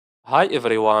Hi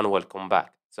everyone, welcome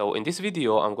back. So in this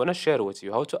video, I'm going to share with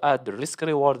you how to add the risk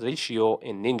reward ratio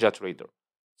in NinjaTrader.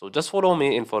 So just follow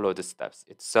me and follow the steps.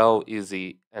 It's so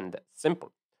easy and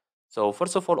simple. So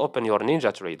first of all, open your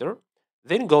NinjaTrader,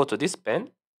 then go to this pen,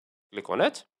 click on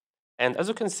it. And as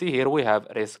you can see here, we have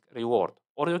risk reward,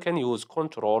 or you can use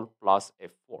Control plus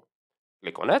F4.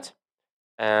 Click on it,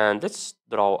 and let's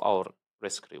draw our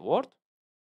risk reward.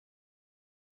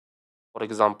 For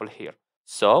example, here.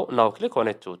 So now click on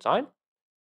it 2 times.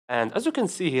 And as you can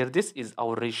see here, this is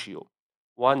our ratio,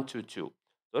 1 to 2.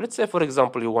 So let's say, for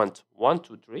example, you want 1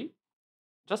 to 3.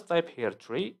 Just type here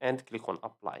 3 and click on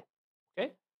apply.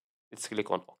 Okay, let's click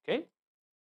on OK.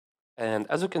 And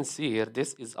as you can see here,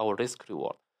 this is our risk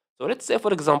reward. So let's say,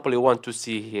 for example, you want to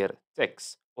see here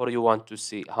text, or you want to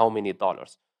see how many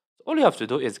dollars. So all you have to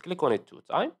do is click on it 2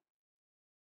 times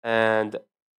and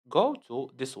go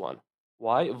to this one,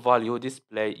 Y value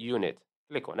display unit.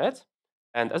 Click on it.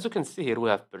 And as you can see here, we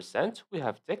have percent, we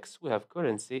have text, we have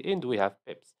currency, and we have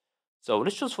pips. So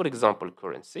let's choose, for example,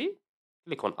 currency.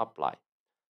 Click on apply.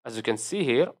 As you can see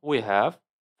here, we have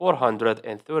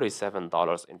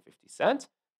 $437.50.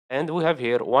 And we have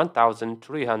here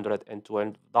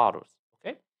 $1,312.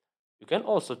 Okay. You can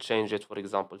also change it, for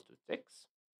example, to text.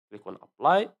 Click on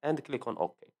apply and click on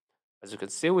OK. As you can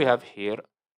see, we have here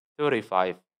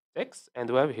 35 text and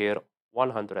we have here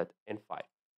 105.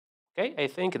 Okay, I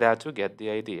think that you get the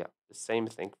idea. The same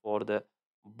thing for the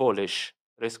bullish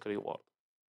risk reward,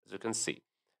 as you can see.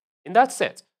 And that's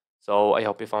it. So I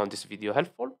hope you found this video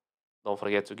helpful. Don't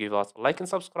forget to give us a like and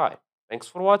subscribe. Thanks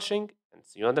for watching and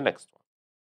see you on the next one.